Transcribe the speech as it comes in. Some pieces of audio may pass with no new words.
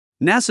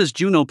NASA's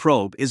Juno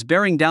probe is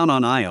bearing down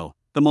on Io,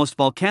 the most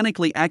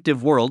volcanically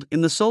active world in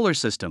the solar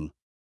system.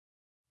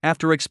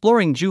 After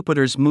exploring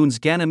Jupiter's moons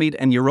Ganymede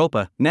and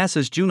Europa,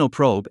 NASA's Juno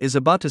probe is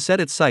about to set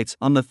its sights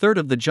on the third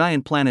of the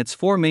giant planet's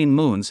four main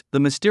moons, the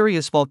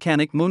mysterious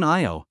volcanic moon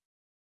Io.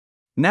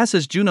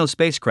 NASA's Juno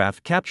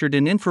spacecraft captured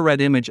an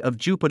infrared image of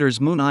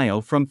Jupiter's moon Io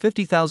from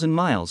 50,000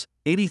 miles,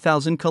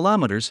 80,000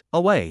 kilometers,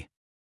 away.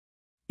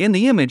 In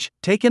the image,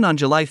 taken on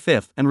July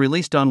 5 and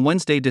released on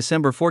Wednesday,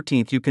 December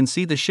 14, you can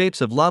see the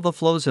shapes of lava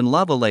flows and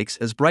lava lakes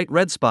as bright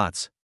red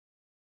spots.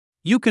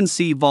 You can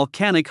see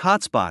volcanic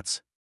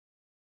hotspots.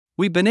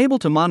 We've been able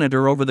to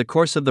monitor over the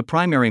course of the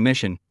primary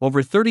mission,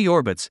 over 30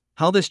 orbits,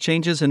 how this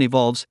changes and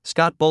evolves,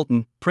 Scott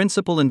Bolton,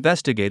 principal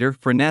investigator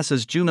for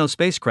NASA's Juno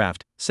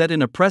spacecraft, said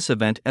in a press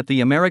event at the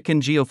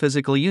American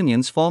Geophysical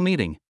Union's fall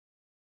meeting.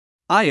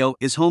 Io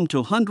is home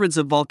to hundreds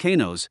of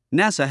volcanoes,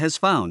 NASA has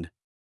found.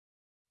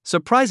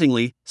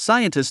 Surprisingly,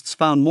 scientists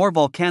found more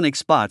volcanic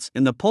spots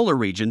in the polar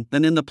region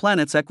than in the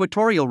planet's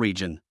equatorial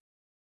region.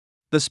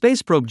 The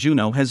space probe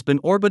Juno has been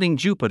orbiting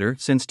Jupiter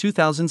since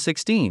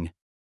 2016.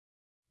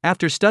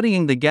 After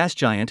studying the gas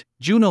giant,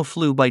 Juno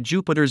flew by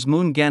Jupiter's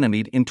moon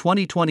Ganymede in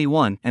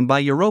 2021 and by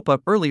Europa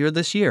earlier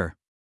this year.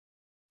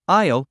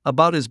 Io,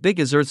 about as big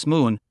as Earth's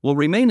moon, will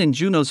remain in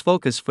Juno's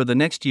focus for the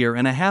next year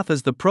and a half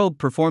as the probe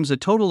performs a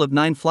total of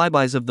 9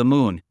 flybys of the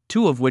moon,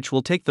 2 of which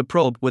will take the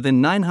probe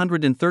within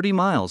 930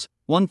 miles,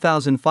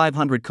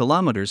 1,500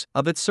 kilometers,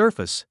 of its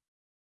surface.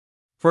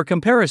 For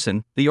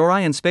comparison, the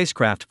Orion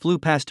spacecraft flew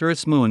past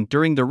Earth's moon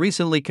during the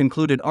recently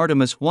concluded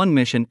Artemis 1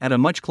 mission at a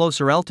much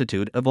closer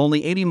altitude of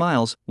only 80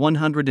 miles,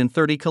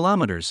 130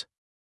 kilometers.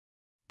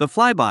 The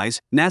flybys,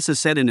 NASA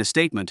said in a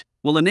statement,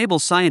 will enable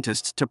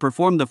scientists to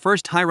perform the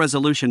first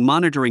high-resolution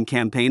monitoring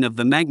campaign of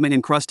the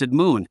magma-encrusted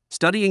moon,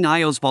 studying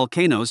Io's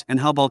volcanoes and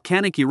how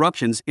volcanic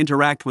eruptions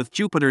interact with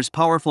Jupiter's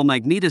powerful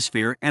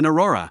magnetosphere and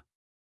aurora.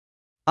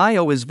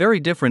 Io is very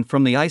different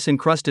from the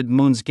ice-encrusted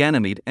moons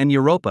Ganymede and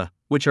Europa,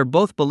 which are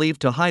both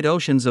believed to hide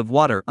oceans of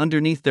water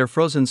underneath their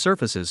frozen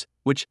surfaces,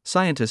 which,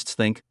 scientists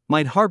think,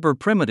 might harbor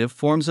primitive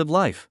forms of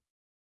life.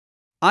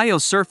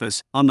 Io's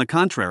surface, on the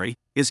contrary,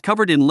 is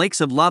covered in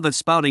lakes of lava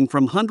spouting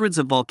from hundreds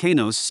of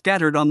volcanoes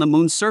scattered on the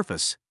moon's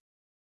surface.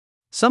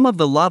 Some of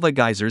the lava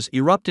geysers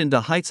erupt into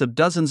heights of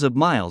dozens of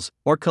miles,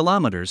 or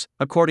kilometers,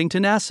 according to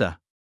NASA.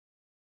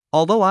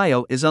 Although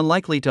Io is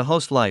unlikely to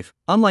host life,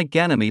 unlike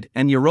Ganymede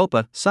and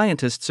Europa,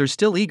 scientists are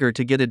still eager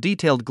to get a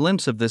detailed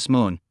glimpse of this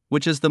moon,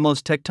 which is the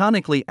most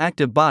tectonically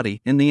active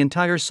body in the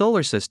entire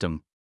solar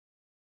system.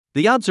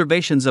 The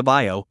observations of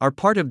Io are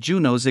part of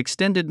Juno's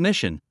extended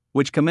mission,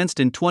 which commenced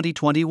in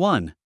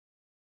 2021.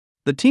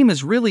 The team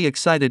is really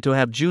excited to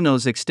have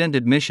Juno's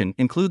extended mission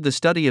include the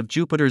study of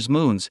Jupiter's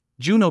moons,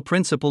 Juno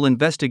principal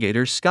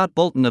investigator Scott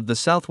Bolton of the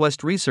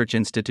Southwest Research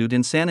Institute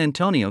in San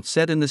Antonio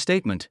said in the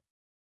statement.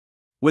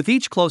 With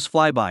each close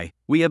flyby,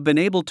 we have been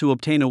able to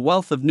obtain a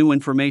wealth of new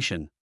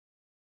information.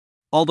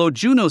 Although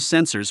Juno's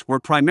sensors were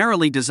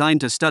primarily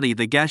designed to study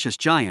the gaseous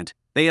giant,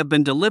 they have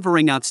been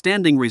delivering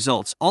outstanding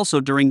results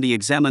also during the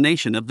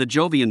examination of the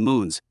Jovian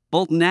moons,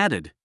 Bolton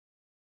added.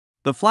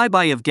 The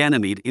flyby of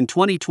Ganymede in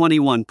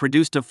 2021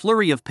 produced a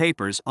flurry of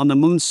papers on the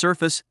moon's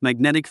surface,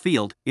 magnetic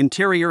field,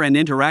 interior and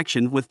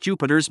interaction with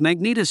Jupiter's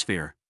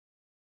magnetosphere.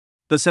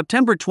 The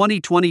September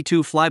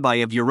 2022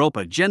 flyby of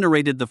Europa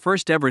generated the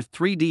first-ever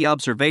 3D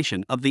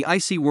observation of the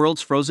icy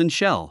world's frozen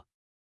shell.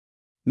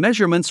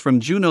 Measurements from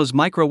Juno's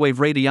microwave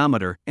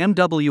radiometer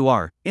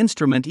 (MWR)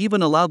 instrument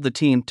even allowed the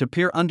team to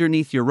peer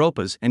underneath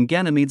Europa's and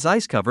Ganymede's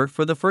ice cover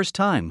for the first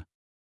time.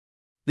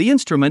 The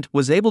instrument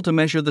was able to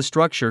measure the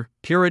structure,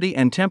 purity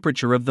and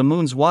temperature of the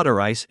moon's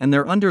water ice and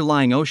their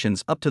underlying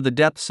oceans up to the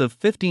depths of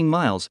 15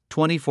 miles,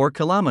 24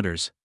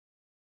 kilometers.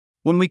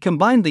 When we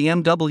combined the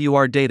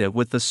MWR data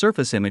with the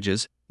surface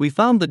images, we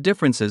found the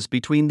differences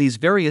between these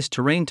various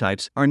terrain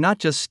types are not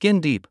just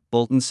skin-deep,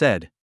 Bolton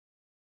said.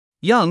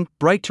 Young,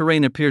 bright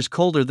terrain appears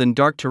colder than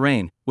dark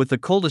terrain, with the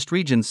coldest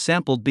regions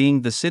sampled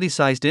being the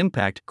city-sized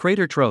impact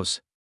crater Tros.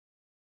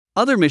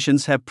 Other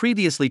missions have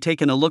previously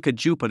taken a look at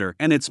Jupiter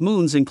and its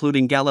moons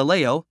including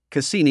Galileo,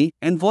 Cassini,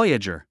 and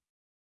Voyager.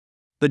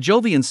 The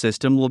Jovian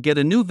system will get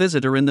a new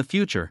visitor in the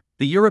future,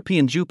 the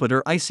European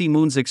Jupiter Icy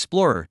Moons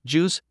Explorer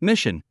 (JUICE)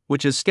 mission,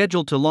 which is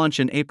scheduled to launch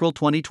in April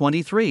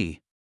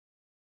 2023.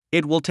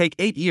 It will take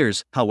 8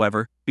 years,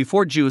 however,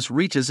 before JUICE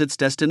reaches its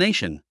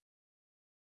destination.